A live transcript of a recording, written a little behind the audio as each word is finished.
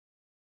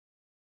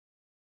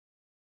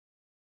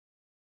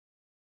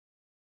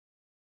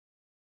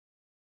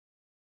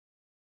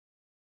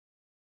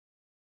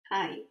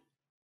Hi,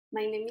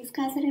 my name is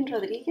Catherine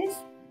Rodriguez,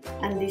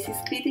 and this is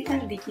Critical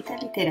Digital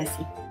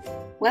Literacy.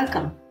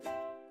 Welcome!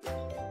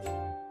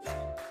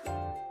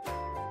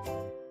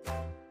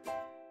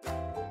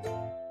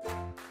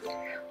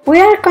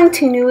 We are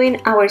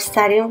continuing our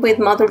study with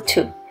Module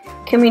 2,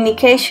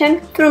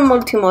 Communication through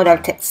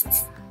Multimodal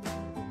Texts.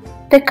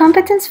 The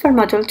competence for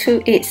Module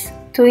 2 is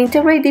to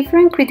integrate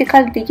different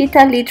critical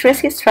digital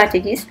literacy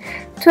strategies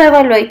to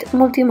evaluate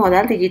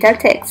multimodal digital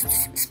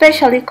texts,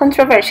 especially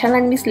controversial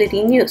and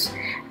misleading news,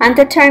 and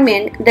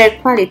determine their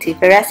quality,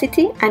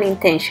 veracity, and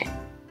intention.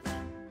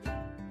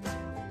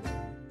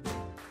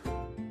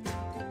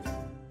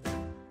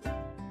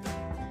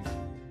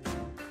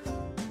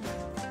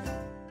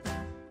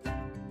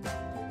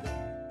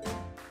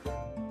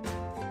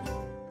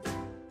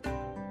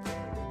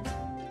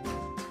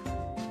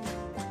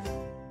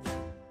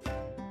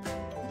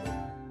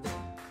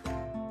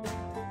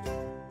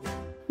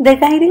 The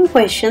guiding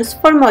questions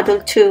for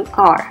Module 2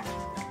 are: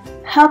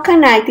 how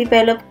can I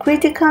develop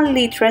critical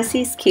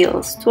literacy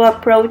skills to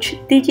approach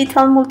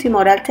digital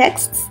multimodal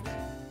texts?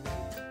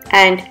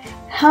 And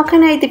how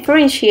can I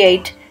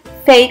differentiate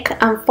fake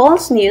and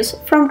false news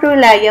from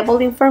reliable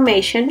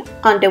information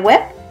on the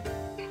web?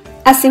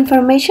 As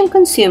information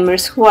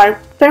consumers who are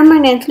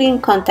permanently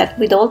in contact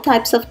with all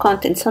types of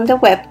contents on the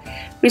web,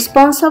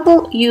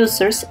 responsible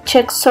users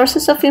check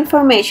sources of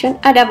information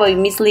and avoid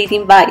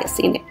misleading bias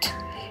in it.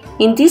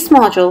 In this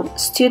module,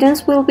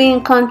 students will be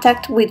in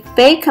contact with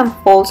fake and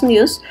false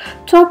news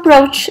to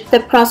approach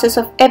the process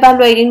of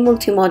evaluating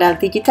multimodal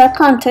digital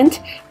content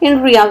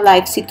in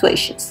real-life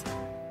situations.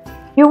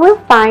 You will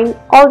find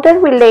all the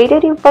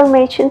related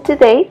information to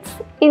date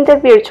in the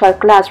virtual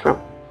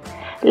classroom.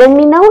 Let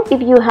me know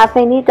if you have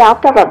any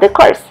doubt about the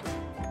course.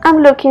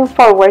 I'm looking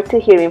forward to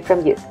hearing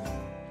from you.